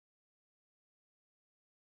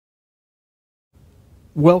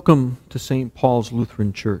Welcome to St. Paul's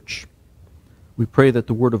Lutheran Church. We pray that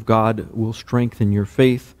the Word of God will strengthen your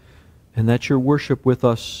faith and that your worship with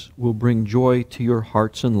us will bring joy to your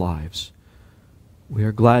hearts and lives. We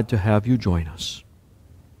are glad to have you join us.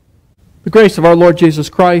 The grace of our Lord Jesus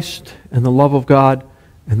Christ and the love of God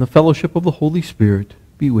and the fellowship of the Holy Spirit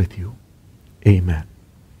be with you. Amen.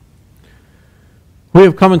 We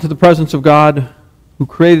have come into the presence of God who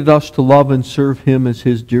created us to love and serve Him as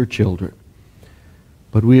His dear children.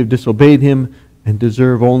 But we have disobeyed Him and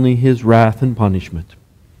deserve only His wrath and punishment.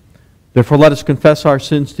 Therefore let us confess our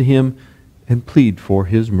sins to Him and plead for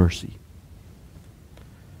His mercy.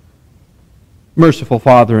 Merciful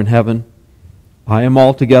Father in heaven, I am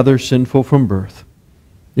altogether sinful from birth.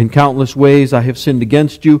 In countless ways I have sinned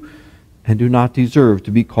against you and do not deserve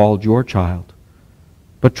to be called your child.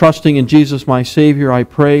 But trusting in Jesus my Savior, I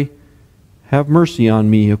pray, have mercy on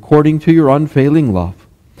me according to your unfailing love.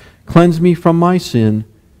 Cleanse me from my sin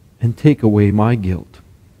and take away my guilt.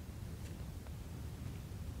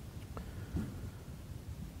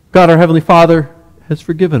 God, our Heavenly Father, has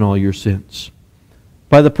forgiven all your sins.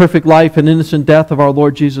 By the perfect life and innocent death of our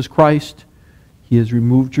Lord Jesus Christ, He has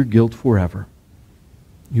removed your guilt forever.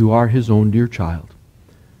 You are His own dear child.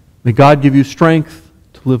 May God give you strength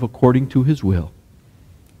to live according to His will.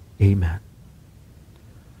 Amen.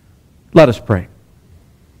 Let us pray.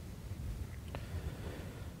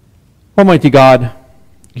 Almighty God,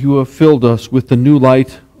 you have filled us with the new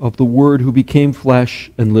light of the Word who became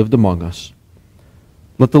flesh and lived among us.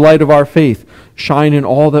 Let the light of our faith shine in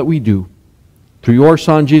all that we do. Through your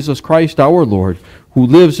Son, Jesus Christ, our Lord, who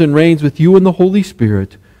lives and reigns with you in the Holy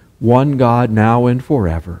Spirit, one God, now and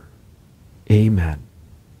forever. Amen.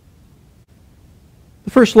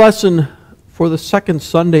 The first lesson for the second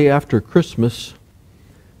Sunday after Christmas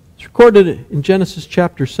is recorded in Genesis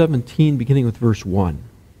chapter 17, beginning with verse 1.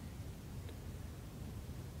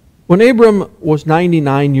 When Abram was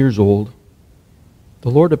 99 years old, the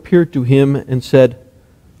Lord appeared to him and said,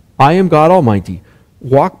 I am God Almighty.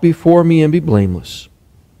 Walk before me and be blameless.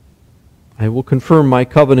 I will confirm my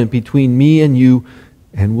covenant between me and you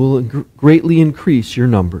and will greatly increase your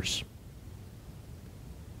numbers.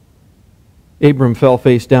 Abram fell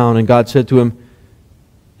face down, and God said to him,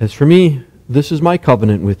 As for me, this is my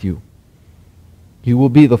covenant with you. You will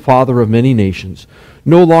be the father of many nations.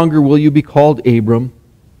 No longer will you be called Abram.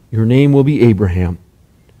 Your name will be Abraham,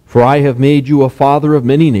 for I have made you a father of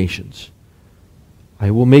many nations.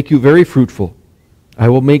 I will make you very fruitful. I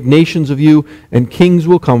will make nations of you, and kings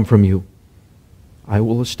will come from you. I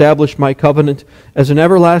will establish my covenant as an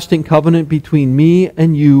everlasting covenant between me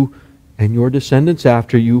and you and your descendants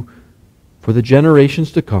after you for the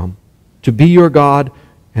generations to come, to be your God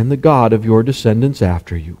and the God of your descendants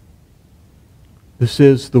after you. This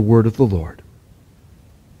is the word of the Lord.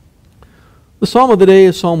 The psalm of the day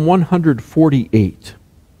is Psalm 148.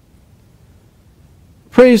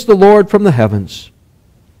 Praise the Lord from the heavens.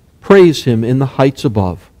 Praise Him in the heights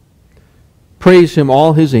above. Praise Him,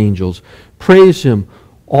 all His angels. Praise Him,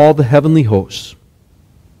 all the heavenly hosts.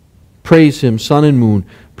 Praise Him, sun and moon.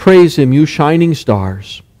 Praise Him, you shining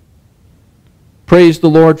stars. Praise the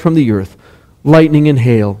Lord from the earth, lightning and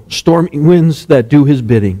hail, stormy winds that do His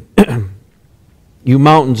bidding. You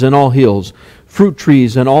mountains and all hills, fruit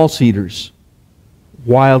trees and all cedars,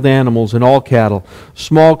 wild animals and all cattle,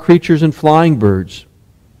 small creatures and flying birds,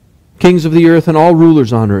 kings of the earth and all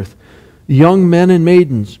rulers on earth, young men and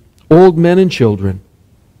maidens, old men and children.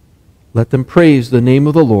 Let them praise the name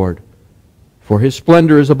of the Lord, for His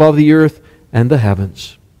splendor is above the earth and the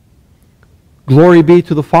heavens. Glory be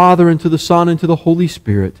to the Father, and to the Son, and to the Holy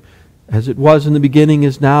Spirit, as it was in the beginning,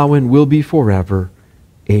 is now, and will be forever.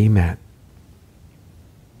 Amen.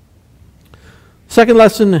 Second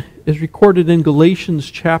lesson is recorded in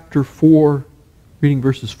Galatians chapter 4, reading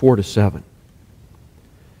verses 4 to 7.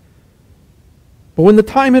 But when the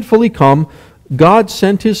time had fully come, God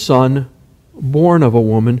sent His Son, born of a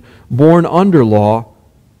woman, born under law,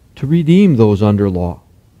 to redeem those under law,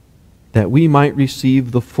 that we might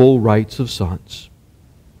receive the full rights of sons.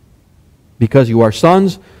 Because you are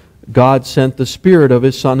sons, God sent the Spirit of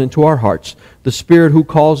His Son into our hearts, the Spirit who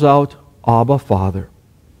calls out, Abba, Father.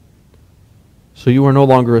 So you are no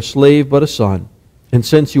longer a slave, but a son. And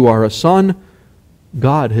since you are a son,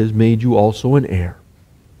 God has made you also an heir.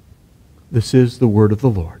 This is the word of the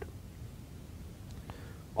Lord.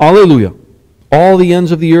 Alleluia. All the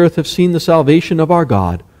ends of the earth have seen the salvation of our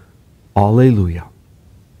God. Alleluia.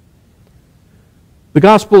 The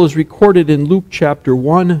Gospel is recorded in Luke chapter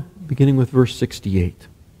 1, beginning with verse 68.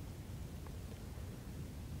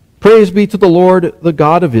 Praise be to the Lord, the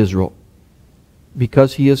God of Israel.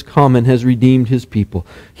 because he has come and has redeemed his people.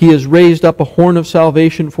 He has raised up a horn of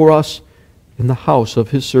salvation for us in the house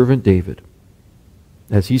of his servant David.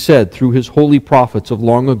 As he said through his holy prophets of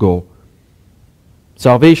long ago,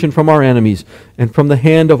 salvation from our enemies and from the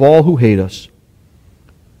hand of all who hate us,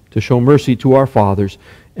 to show mercy to our fathers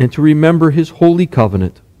and to remember his holy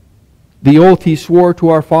covenant, the oath he swore to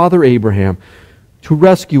our father Abraham, to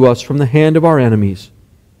rescue us from the hand of our enemies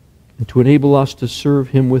and to enable us to serve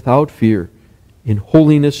him without fear in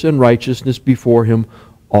holiness and righteousness before him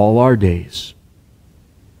all our days.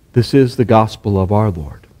 This is the gospel of our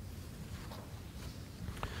Lord.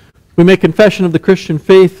 We make confession of the Christian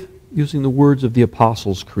faith using the words of the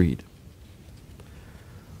Apostles' Creed.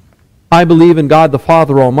 I believe in God the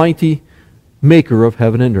Father Almighty, maker of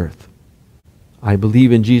heaven and earth. I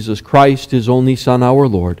believe in Jesus Christ, his only Son, our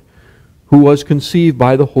Lord, who was conceived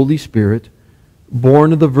by the Holy Spirit,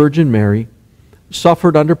 born of the Virgin Mary,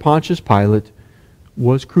 suffered under Pontius Pilate,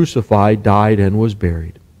 was crucified, died, and was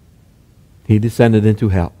buried. He descended into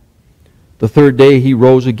hell. The third day he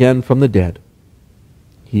rose again from the dead.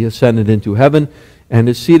 He ascended into heaven and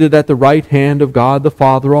is seated at the right hand of God the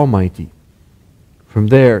Father Almighty. From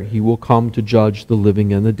there he will come to judge the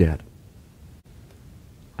living and the dead.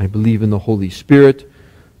 I believe in the Holy Spirit,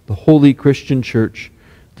 the holy Christian Church,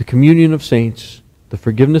 the communion of saints, the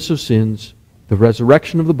forgiveness of sins, the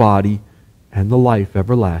resurrection of the body, and the life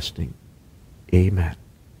everlasting. Amen.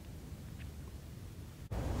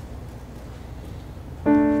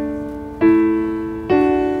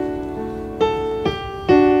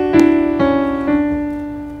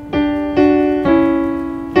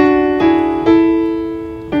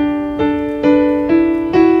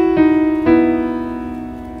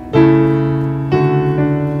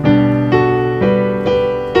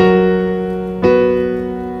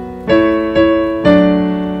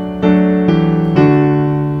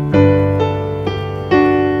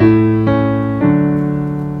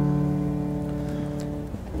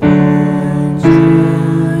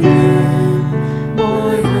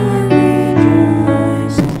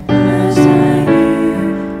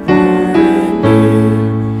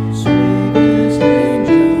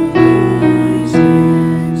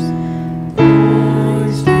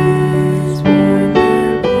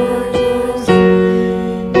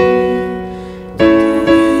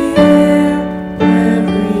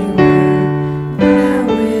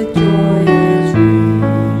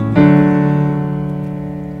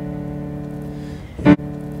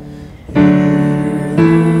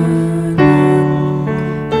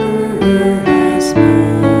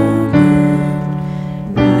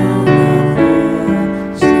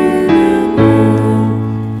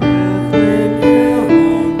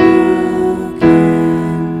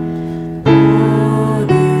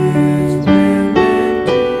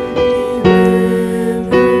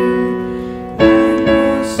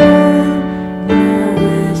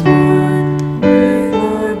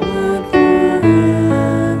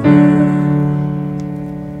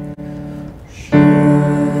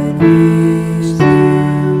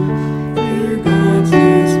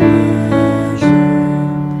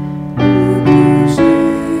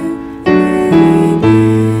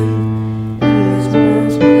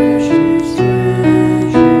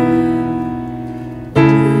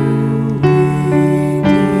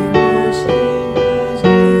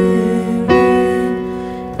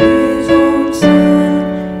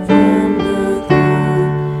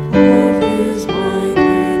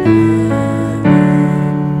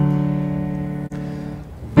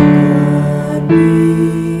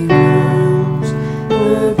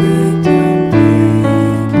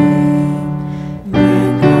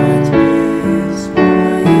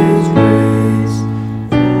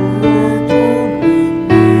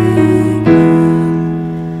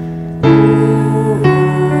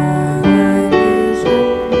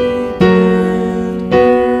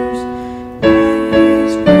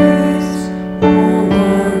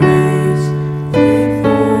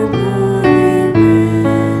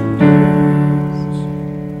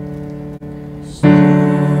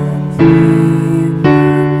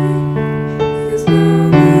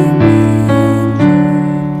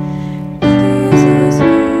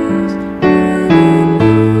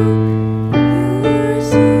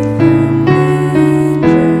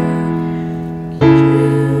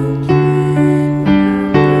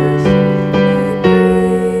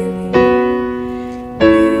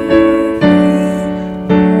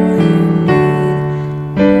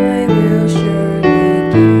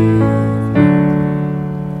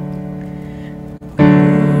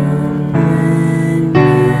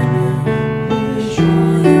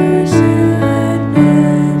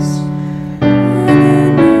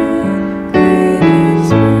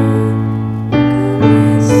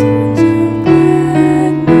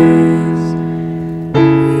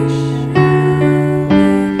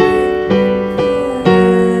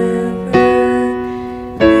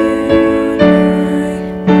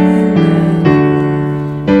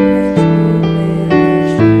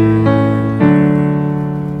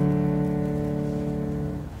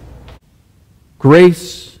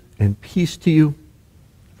 Grace and peace to you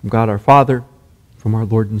from God our Father, from our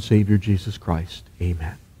Lord and Savior Jesus Christ.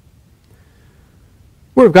 Amen.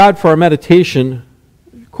 Word of God for our meditation,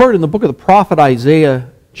 recorded in the book of the prophet Isaiah,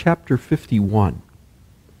 chapter 51.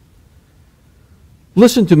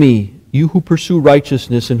 Listen to me, you who pursue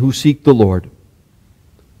righteousness and who seek the Lord.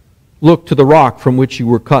 Look to the rock from which you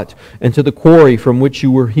were cut, and to the quarry from which you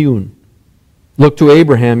were hewn. Look to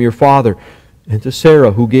Abraham your father, and to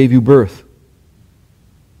Sarah who gave you birth.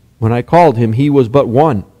 When I called him, he was but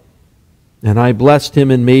one, and I blessed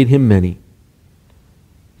him and made him many.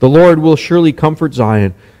 The Lord will surely comfort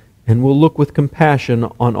Zion, and will look with compassion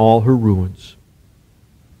on all her ruins.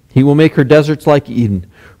 He will make her deserts like Eden,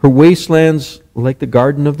 her wastelands like the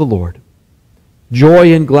garden of the Lord.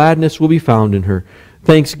 Joy and gladness will be found in her,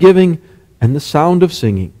 thanksgiving and the sound of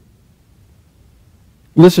singing.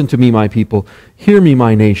 Listen to me, my people. Hear me,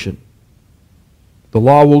 my nation. The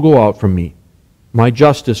law will go out from me. My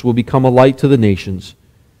justice will become a light to the nations.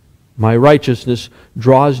 My righteousness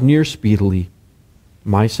draws near speedily.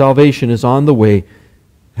 My salvation is on the way,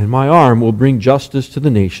 and my arm will bring justice to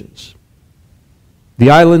the nations. The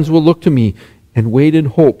islands will look to me and wait in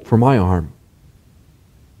hope for my arm.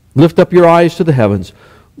 Lift up your eyes to the heavens.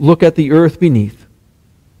 Look at the earth beneath.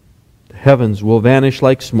 The heavens will vanish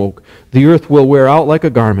like smoke. The earth will wear out like a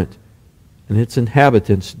garment, and its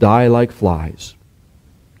inhabitants die like flies.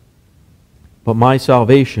 But my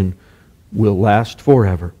salvation will last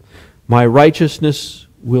forever. My righteousness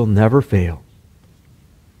will never fail.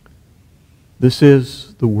 This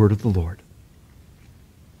is the word of the Lord.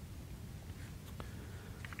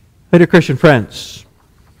 My dear Christian friends,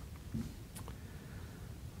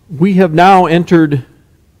 we have now entered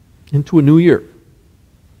into a new year.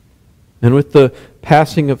 And with the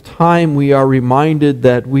passing of time, we are reminded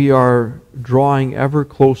that we are drawing ever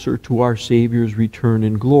closer to our Savior's return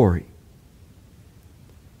in glory.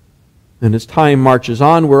 And as time marches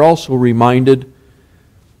on, we're also reminded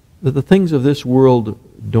that the things of this world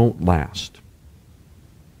don't last.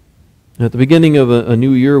 At the beginning of a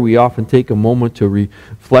new year, we often take a moment to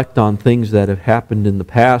reflect on things that have happened in the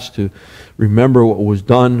past, to remember what was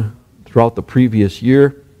done throughout the previous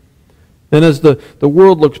year. And as the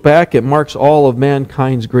world looks back, it marks all of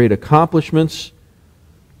mankind's great accomplishments.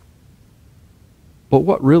 But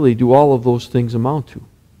what really do all of those things amount to?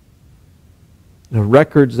 The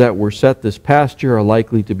records that were set this past year are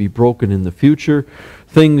likely to be broken in the future.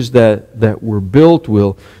 Things that were built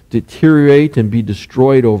will deteriorate and be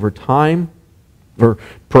destroyed over time. Or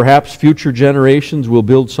perhaps future generations will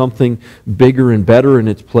build something bigger and better in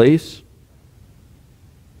its place.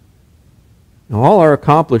 Now, all our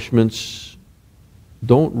accomplishments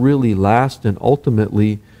don't really last and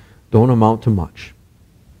ultimately don't amount to much.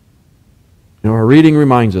 Our reading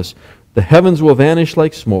reminds us, the heavens will vanish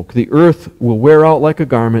like smoke, the earth will wear out like a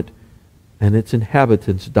garment, and its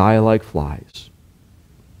inhabitants die like flies.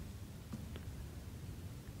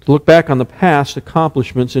 To look back on the past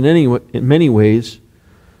accomplishments in many ways,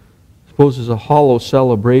 I suppose, is a hollow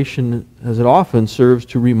celebration, as it often serves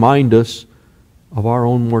to remind us of our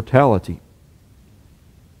own mortality.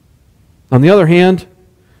 On the other hand,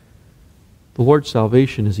 the Lord's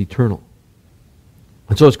salvation is eternal.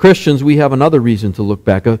 And so as Christians, we have another reason to look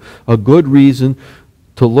back, a good reason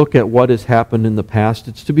to look at what has happened in the past.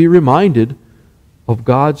 It's to be reminded of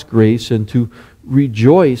God's grace and to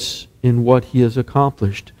rejoice in what He has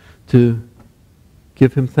accomplished, to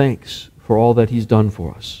give Him thanks for all that He's done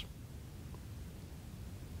for us.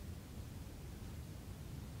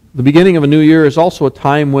 The beginning of a new year is also a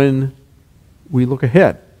time when we look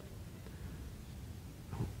ahead.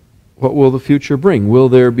 What will the future bring? Will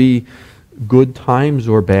there be good times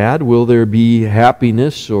or bad? Will there be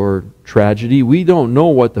happiness or tragedy? We don't know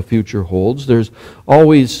what the future holds. There's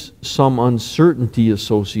always some uncertainty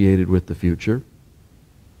associated with the future.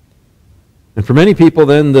 And for many people,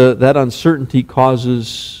 then, that uncertainty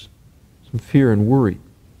causes some fear and worry.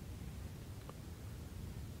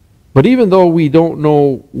 But even though we don't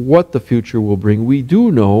know what the future will bring, we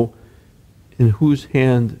do know in whose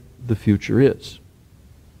hand the future is.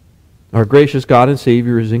 Our gracious God and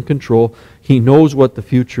Savior is in control. He knows what the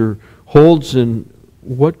future holds, and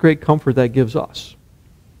what great comfort that gives us.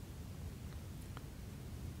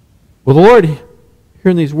 Well, the Lord,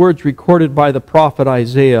 here in these words recorded by the prophet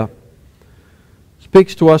Isaiah,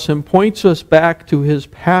 speaks to us and points us back to His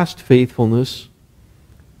past faithfulness,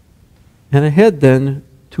 and ahead then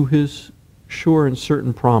to His sure and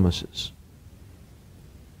certain promises.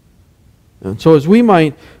 And so as we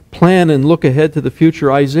might plan and look ahead to the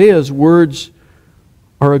future, Isaiah's words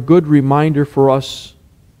are a good reminder for us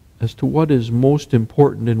as to what is most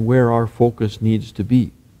important and where our focus needs to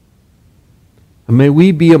be. And may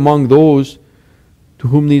we be among those to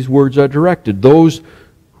whom these words are directed, those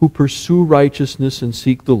who pursue righteousness and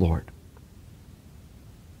seek the Lord.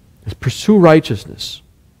 Let's pursue righteousness.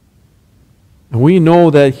 And we know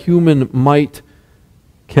that human might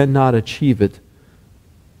cannot achieve it,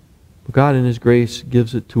 but God in His grace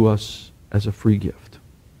gives it to us as a free gift.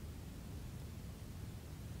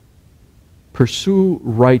 Pursue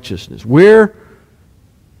righteousness. Where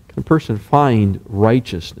can a person find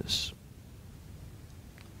righteousness?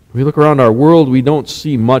 When we look around our world, we don't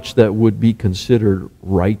see much that would be considered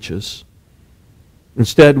righteous.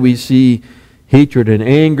 Instead, we see hatred and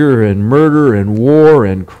anger and murder and war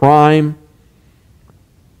and crime.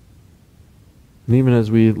 And even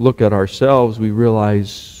as we look at ourselves, we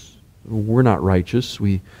realize we're not righteous.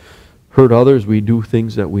 We hurt others. We do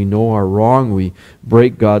things that we know are wrong. We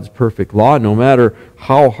break God's perfect law. No matter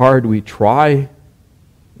how hard we try,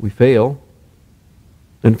 we fail.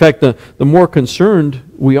 In fact, the more concerned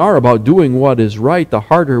we are about doing what is right, the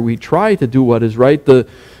harder we try to do what is right, the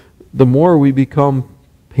more we become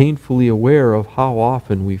painfully aware of how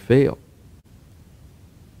often we fail.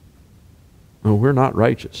 No, we're not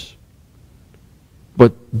righteous.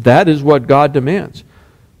 But that is what God demands.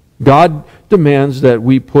 God demands that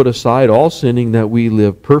we put aside all sinning, that we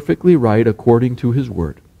live perfectly right according to His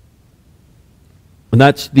Word. And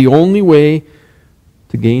that's the only way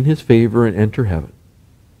to gain His favor and enter heaven.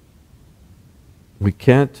 We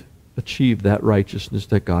can't achieve that righteousness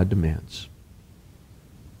that God demands.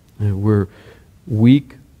 And we're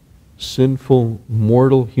weak, sinful,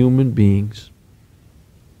 mortal human beings.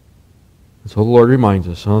 And so the Lord reminds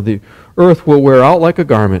us, the earth will wear out like a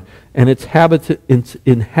garment, and its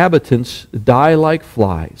inhabitants die like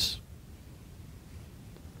flies.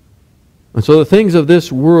 And so the things of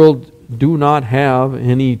this world do not have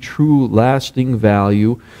any true lasting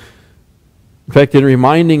value. In fact, in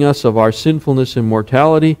reminding us of our sinfulness and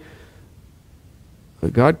mortality,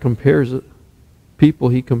 God compares people,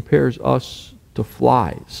 He compares us to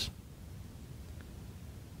flies.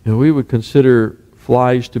 And we would consider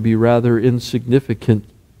flies to be rather insignificant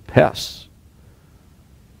pests.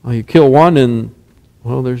 Well, you kill one and,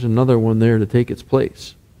 well, there's another one there to take its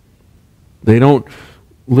place. They don't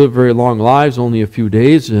live very long lives, only a few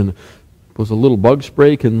days, and a little bug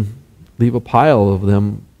spray can leave a pile of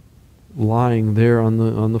them lying there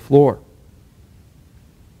on the floor.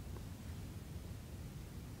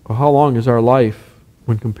 Well, how long is our life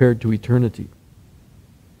when compared to eternity?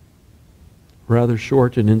 Rather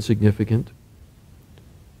short and insignificant.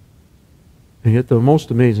 And yet the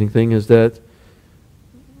most amazing thing is that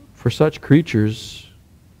for such creatures,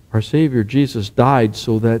 our Savior Jesus died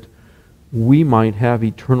so that we might have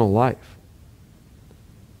eternal life.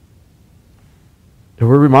 And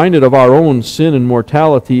we're reminded of our own sin and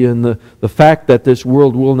mortality and the fact that this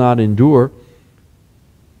world will not endure.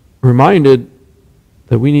 Reminded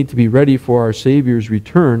that we need to be ready for our Savior's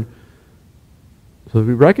return, so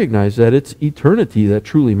we recognize that it's eternity that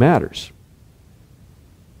truly matters.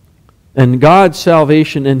 And God's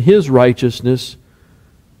salvation and His righteousness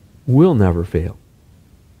will never fail.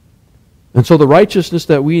 And so the righteousness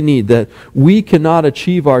that we need, that we cannot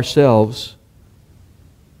achieve ourselves,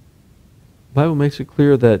 the Bible makes it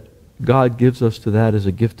clear that God gives us to that as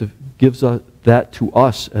a gift gives that to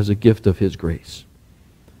us as a gift of His grace.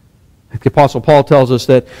 The Apostle Paul tells us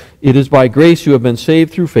that it is by grace you have been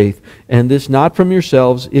saved through faith, and this not from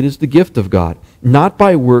yourselves, it is the gift of God, not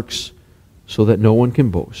by works, so that no one can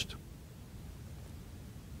boast.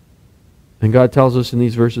 And God tells us in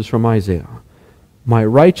these verses from Isaiah, my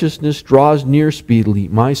righteousness draws near speedily,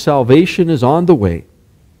 my salvation is on the way.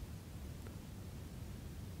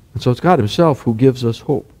 And so it's God Himself who gives us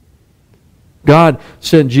hope. God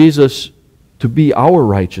sent Jesus to be our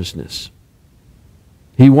righteousness.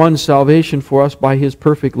 He won salvation for us by His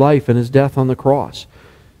perfect life and His death on the cross.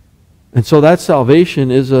 And so that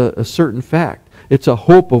salvation is a certain fact. It's a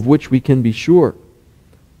hope of which we can be sure.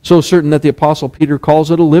 So certain that the Apostle Peter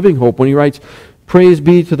calls it a living hope when he writes, praise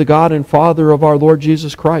be to the God and Father of our Lord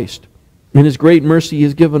Jesus Christ. In His great mercy He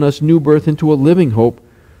has given us new birth into a living hope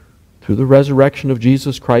through the resurrection of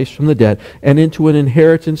Jesus Christ from the dead, and into an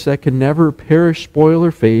inheritance that can never perish, spoil,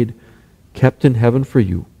 or fade, kept in heaven for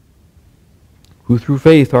you, who through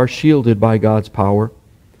faith are shielded by God's power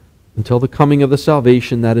until the coming of the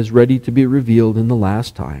salvation that is ready to be revealed in the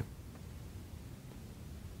last time.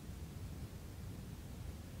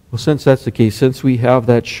 Well, since that's the case, since we have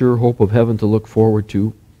that sure hope of heaven to look forward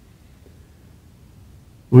to,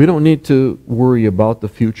 we don't need to worry about the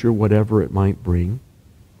future, whatever it might bring.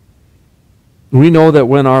 We know that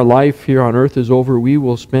when our life here on earth is over, we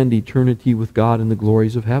will spend eternity with God in the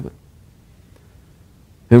glories of heaven.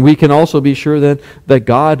 And we can also be sure then that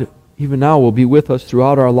God, even now, will be with us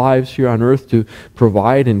throughout our lives here on earth to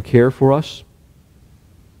provide and care for us.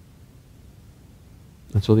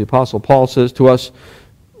 And so the Apostle Paul says to us,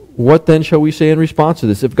 what then shall we say in response to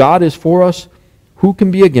this? If God is for us, who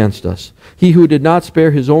can be against us? He who did not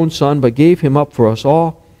spare his own Son, but gave him up for us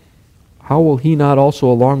all, how will he not also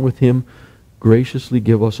along with him graciously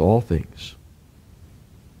give us all things?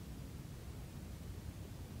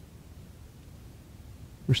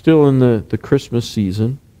 We're still in the Christmas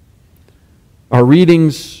season. Our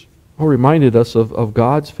readings reminded us of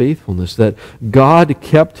God's faithfulness, that God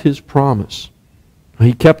kept His promise.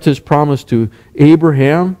 He kept His promise to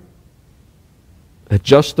Abraham at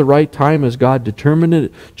just the right time as God determined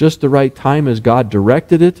it, just the right time as God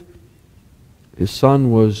directed it. His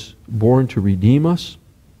Son was born to redeem us.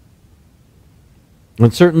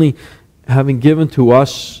 And certainly, having given to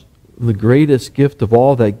us the greatest gift of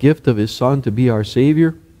all, that gift of His Son to be our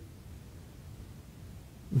Savior,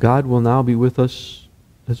 God will now be with us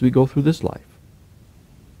as we go through this life.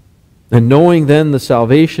 And knowing then the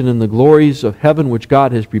salvation and the glories of heaven which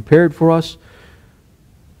God has prepared for us,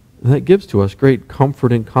 that gives to us great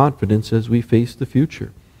comfort and confidence as we face the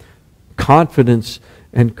future. Confidence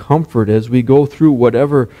and comfort as we go through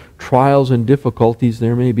whatever trials and difficulties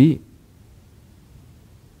there may be.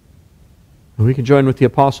 And we can join with the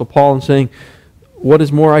Apostle Paul in saying, what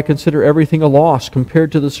is more, I consider everything a loss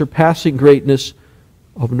compared to the surpassing greatness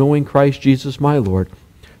of knowing Christ Jesus my Lord,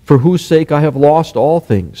 for whose sake I have lost all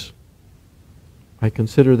things. I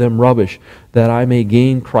consider them rubbish, that I may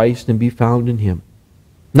gain Christ and be found in Him,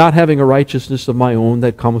 not having a righteousness of my own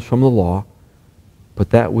that comes from the law,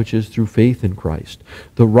 but that which is through faith in Christ,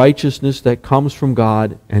 the righteousness that comes from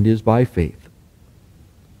God and is by faith.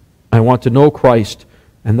 I want to know Christ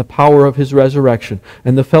and the power of His resurrection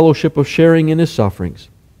and the fellowship of sharing in His sufferings,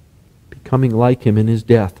 becoming like Him in His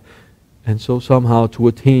death, and so somehow to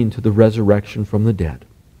attain to the resurrection from the dead.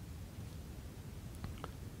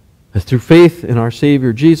 As through faith in our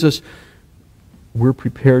Savior Jesus, we're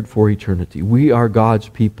prepared for eternity. We are God's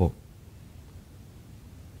people.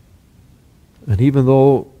 And even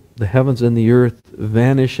though the heavens and the earth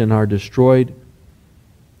vanish and are destroyed,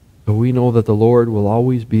 we know that the Lord will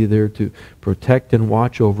always be there to protect and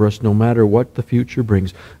watch over us no matter what the future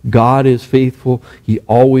brings. God is faithful. He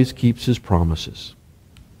always keeps His promises.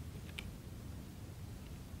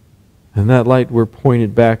 In that light, we're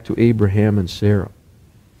pointed back to Abraham and Sarah.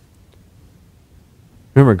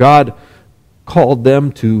 Remember, God called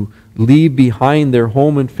them to leave behind their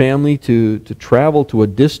home and family to travel to a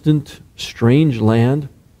distant, strange land.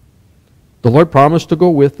 The Lord promised to go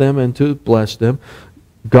with them and to bless them.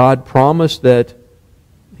 God promised that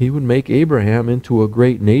He would make Abraham into a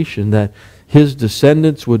great nation, that his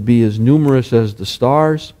descendants would be as numerous as the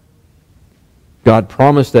stars. God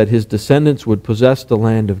promised that his descendants would possess the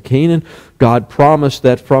land of Canaan. God promised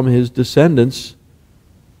that from his descendants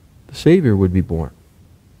the Savior would be born.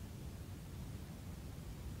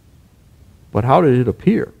 But how did it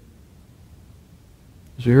appear?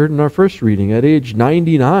 As we heard in our first reading, at age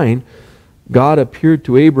 99, God appeared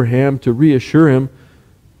to Abraham to reassure him,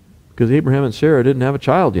 because Abraham and Sarah didn't have a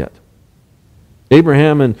child yet.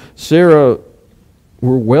 Abraham and Sarah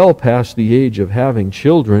were well past the age of having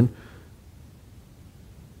children,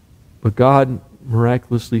 but God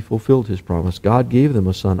miraculously fulfilled His promise. God gave them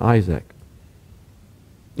a son, Isaac.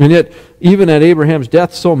 And yet, even at Abraham's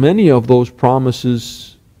death, so many of those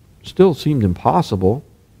promises still seemed impossible.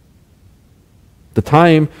 At the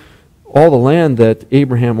time, all the land that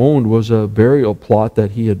Abraham owned was a burial plot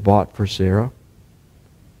that he had bought for Sarah.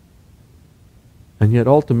 And yet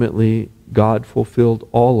ultimately, God fulfilled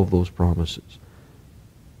all of those promises.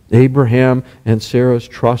 Abraham and Sarah's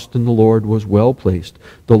trust in the Lord was well placed.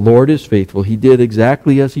 The Lord is faithful. He did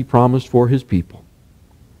exactly as He promised for His people.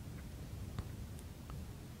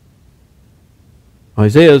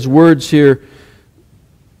 Isaiah's words here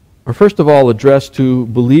are first of all addressed to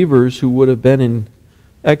believers who would have been in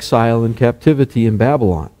exile and captivity in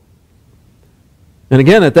Babylon. And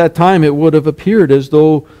again, at that time, it would have appeared as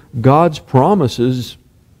though God's promises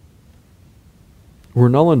were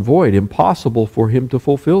null and void, impossible for Him to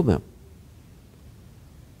fulfill them.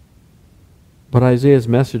 But Isaiah's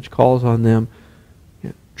message calls on them,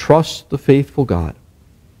 trust the faithful God.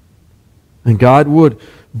 And God would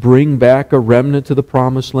bring back a remnant to the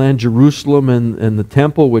promised land. Jerusalem and the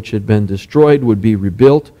temple which had been destroyed would be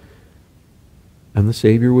rebuilt, and the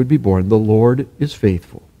Savior would be born. The Lord is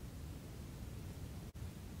faithful.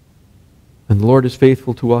 And the Lord is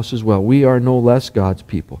faithful to us as well. We are no less God's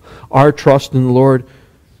people. Our trust in the Lord,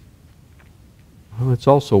 well, it's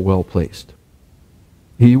also well placed.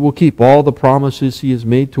 He will keep all the promises He has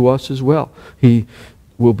made to us as well. He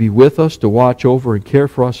will be with us to watch over and care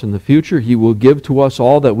for us in the future. He will give to us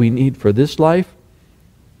all that we need for this life.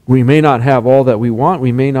 We may not have all that we want.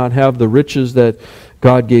 We may not have the riches that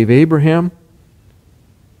God gave Abraham.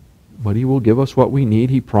 But He will give us what we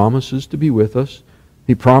need. He promises to be with us.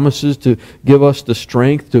 He promises to give us the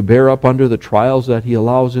strength to bear up under the trials that He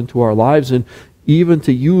allows into our lives, and even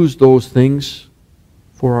to use those things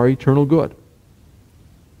for our eternal good.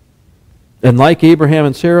 And like Abraham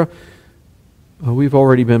and Sarah, we've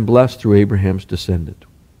already been blessed through Abraham's descendant.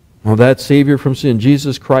 Well, that Savior from sin,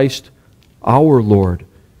 Jesus Christ, our Lord,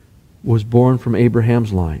 was born from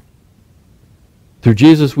Abraham's line. Through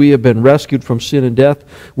Jesus we have been rescued from sin and death.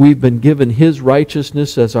 We've been given His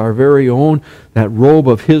righteousness as our very own, that robe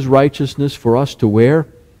of His righteousness for us to wear.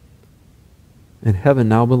 And heaven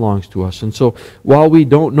now belongs to us. And so while we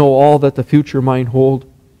don't know all that the future might hold,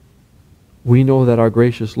 we know that our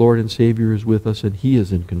gracious Lord and Savior is with us and He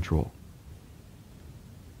is in control.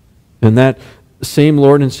 And that same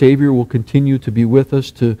Lord and Savior will continue to be with us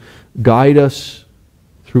to guide us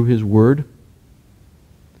through His Word.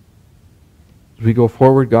 As we go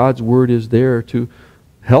forward, God's Word is there to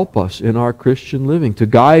help us in our Christian living, to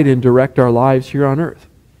guide and direct our lives here on earth.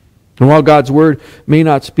 And while God's Word may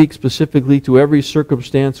not speak specifically to every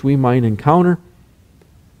circumstance we might encounter,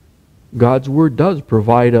 God's Word does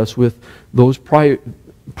provide us with those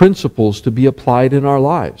principles to be applied in our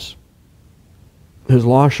lives. His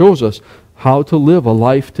law shows us how to live a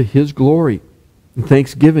life to His glory and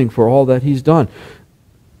thanksgiving for all that He's done.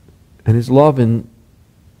 And His love in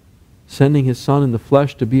sending His Son in the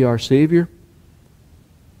flesh to be our Savior,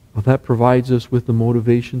 well, that provides us with the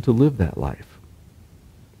motivation to live that life.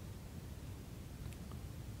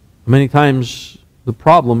 Many times the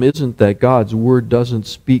problem isn't that God's Word doesn't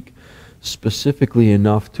speak specifically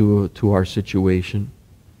enough to our situation.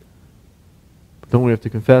 But don't we have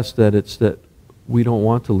to confess that it's that we don't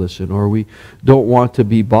want to listen, or we don't want to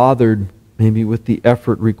be bothered maybe with the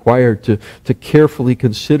effort required to carefully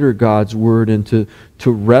consider God's Word and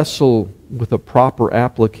to wrestle with a proper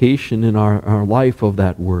application in our life of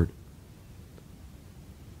that Word.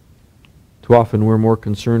 Too often we're more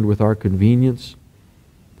concerned with our convenience.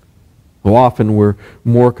 Too often we're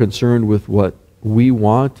more concerned with what we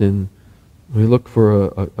want, and we look for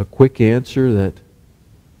a quick answer that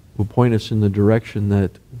will point us in the direction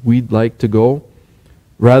that we'd like to go,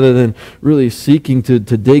 rather than really seeking to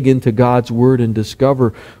dig into God's Word and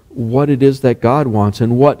discover what it is that God wants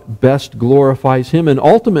and what best glorifies Him, and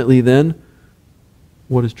ultimately then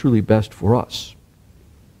what is truly best for us.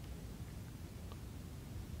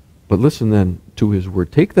 But listen then to His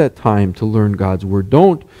Word. Take that time to learn God's Word.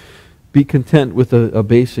 Don't be content with a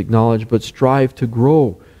basic knowledge, but strive to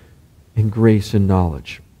grow in grace and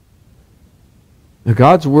knowledge. Now,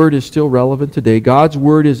 God's Word is still relevant today. God's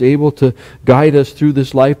Word is able to guide us through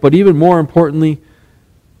this life, but even more importantly,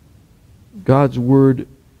 God's Word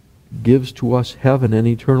gives to us heaven and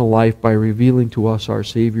eternal life by revealing to us our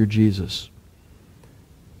Savior Jesus.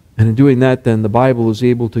 And in doing that, then, the Bible is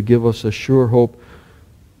able to give us a sure hope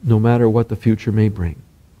no matter what the future may bring.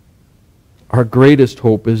 Our greatest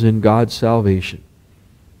hope is in God's salvation.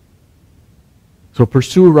 So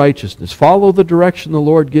pursue righteousness. Follow the direction the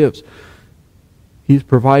Lord gives. He's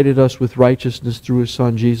provided us with righteousness through His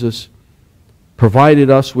Son Jesus, provided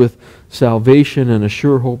us with salvation and a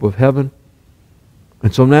sure hope of heaven.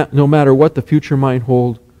 And so no matter what the future might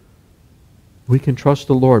hold, we can trust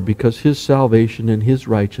the Lord because His salvation and His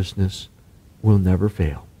righteousness will never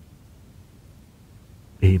fail.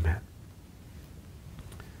 Amen.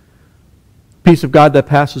 Peace of God that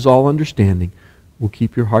passes all understanding will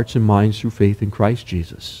keep your hearts and minds through faith in Christ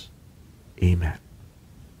Jesus. Amen.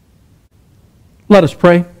 Let us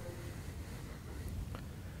pray.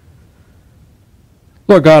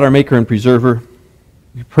 Lord God, our Maker and Preserver,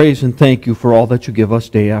 we praise and thank You for all that You give us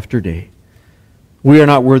day after day. We are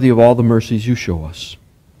not worthy of all the mercies You show us.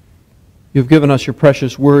 You have given us Your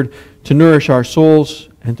precious Word to nourish our souls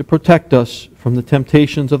and to protect us from the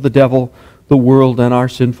temptations of the devil, the world, and our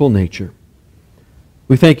sinful nature.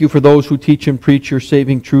 We thank You for those who teach and preach Your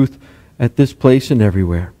saving truth at this place and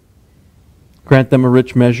everywhere. Grant them a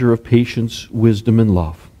rich measure of patience, wisdom, and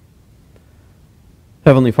love.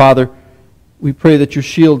 Heavenly Father, we pray that You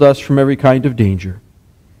shield us from every kind of danger,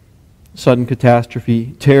 sudden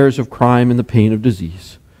catastrophe, terrors of crime, and the pain of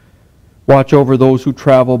disease. Watch over those who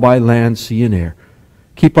travel by land, sea, and air.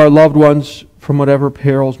 Keep our loved ones from whatever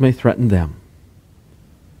perils may threaten them.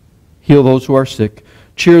 Heal those who are sick,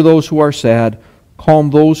 cheer those who are sad,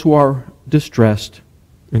 calm those who are distressed,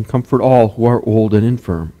 and comfort all who are old and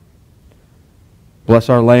infirm. Bless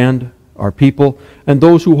our land our people, and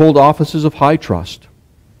those who hold offices of high trust.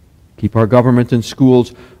 Keep our government and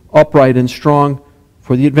schools upright and strong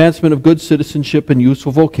for the advancement of good citizenship and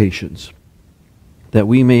useful vocations, that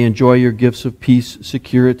we may enjoy your gifts of peace,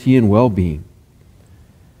 security, and well-being.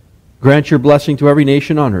 Grant your blessing to every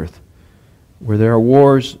nation on earth. Where there are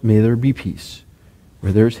wars, may there be peace.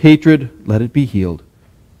 Where there is hatred, let it be healed.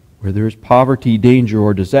 Where there is poverty, danger,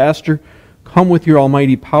 or disaster, come with your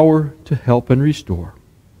almighty power to help and restore.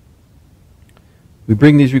 We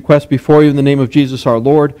bring these requests before you in the name of Jesus our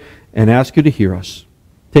Lord and ask you to hear us.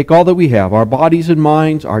 Take all that we have, our bodies and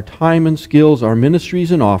minds, our time and skills, our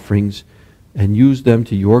ministries and offerings, and use them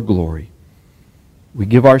to your glory. We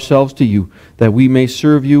give ourselves to you, that we may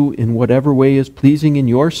serve you in whatever way is pleasing in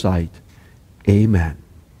your sight. Amen.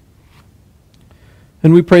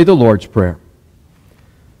 And we pray the Lord's Prayer.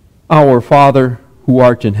 Our Father, who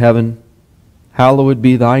art in heaven, hallowed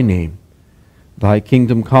be thy name. Thy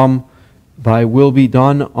kingdom come, thy will be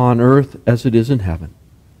done on earth as it is in heaven.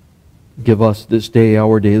 Give us this day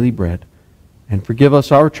our daily bread, and forgive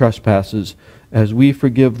us our trespasses, as we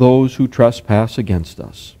forgive those who trespass against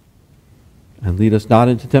us. And lead us not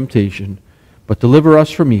into temptation, but deliver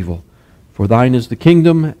us from evil. For thine is the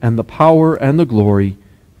kingdom, and the power, and the glory,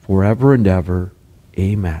 forever and ever.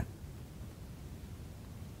 Amen.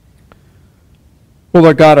 O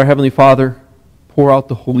Lord God, our Heavenly Father, pour out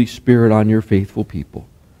the Holy Spirit on your faithful people.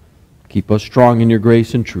 Keep us strong in your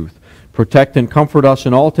grace and truth. Protect and comfort us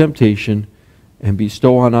in all temptation, and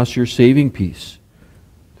bestow on us your saving peace.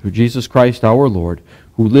 Through Jesus Christ our Lord,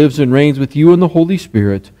 who lives and reigns with you in the Holy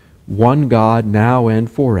Spirit, one God, now and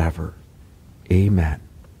forever. Amen.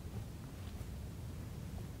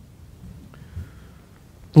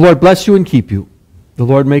 The Lord bless you and keep you. The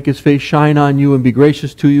Lord make his face shine on you and be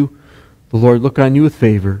gracious to you. The Lord look on you with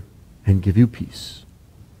favor and give you peace.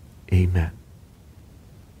 Amen.